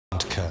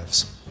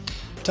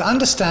To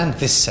understand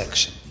this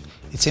section,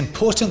 it's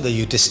important that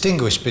you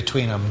distinguish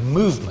between a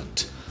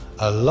movement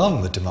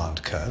along the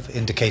demand curve,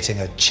 indicating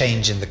a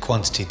change in the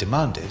quantity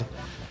demanded,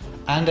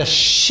 and a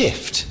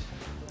shift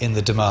in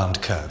the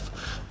demand curve,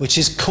 which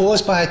is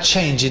caused by a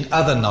change in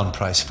other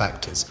non-price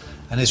factors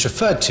and is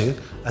referred to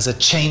as a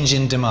change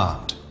in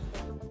demand.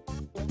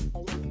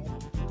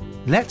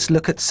 Let's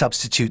look at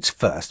substitutes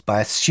first by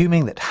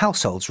assuming that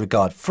households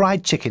regard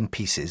fried chicken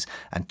pieces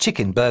and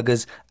chicken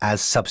burgers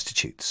as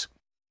substitutes.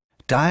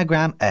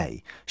 Diagram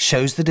A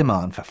shows the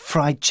demand for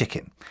fried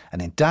chicken, and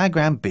in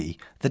Diagram B,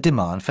 the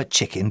demand for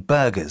chicken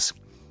burgers.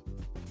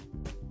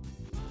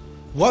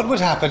 What would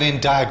happen in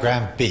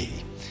Diagram B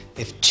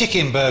if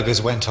chicken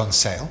burgers went on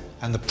sale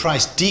and the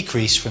price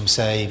decreased from,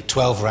 say,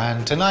 12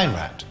 Rand to 9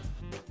 Rand?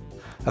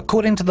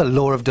 According to the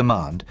law of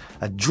demand,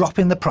 a drop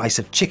in the price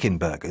of chicken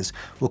burgers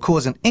will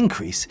cause an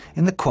increase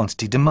in the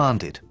quantity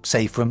demanded,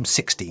 say from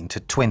 16 to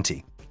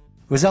 20,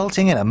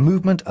 resulting in a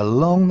movement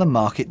along the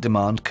market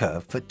demand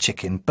curve for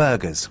chicken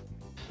burgers.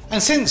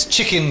 And since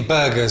chicken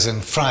burgers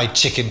and fried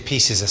chicken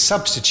pieces are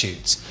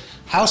substitutes,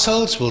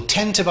 households will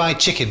tend to buy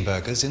chicken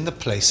burgers in the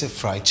place of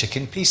fried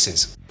chicken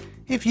pieces.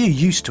 If you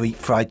used to eat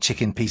fried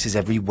chicken pieces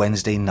every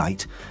Wednesday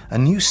night, a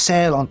new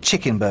sale on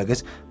chicken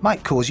burgers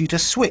might cause you to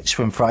switch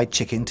from fried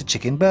chicken to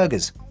chicken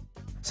burgers.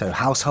 So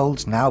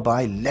households now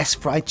buy less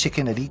fried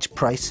chicken at each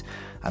price,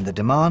 and the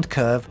demand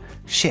curve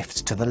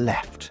shifts to the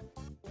left.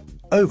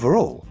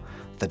 Overall,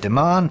 the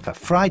demand for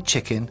fried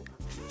chicken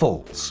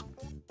falls.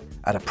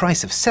 At a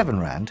price of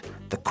 7 Rand,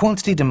 the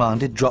quantity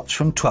demanded drops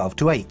from 12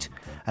 to 8,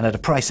 and at a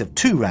price of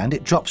 2 Rand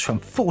it drops from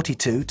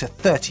 42 to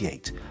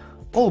 38,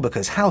 all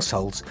because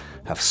households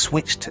have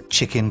switched to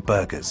chicken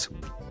burgers.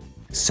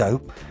 So,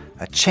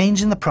 a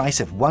change in the price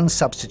of one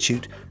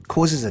substitute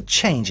causes a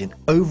change in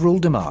overall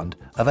demand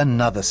of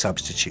another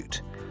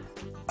substitute.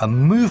 A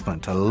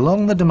movement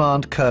along the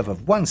demand curve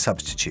of one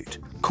substitute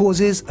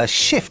causes a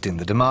shift in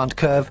the demand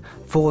curve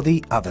for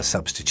the other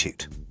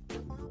substitute.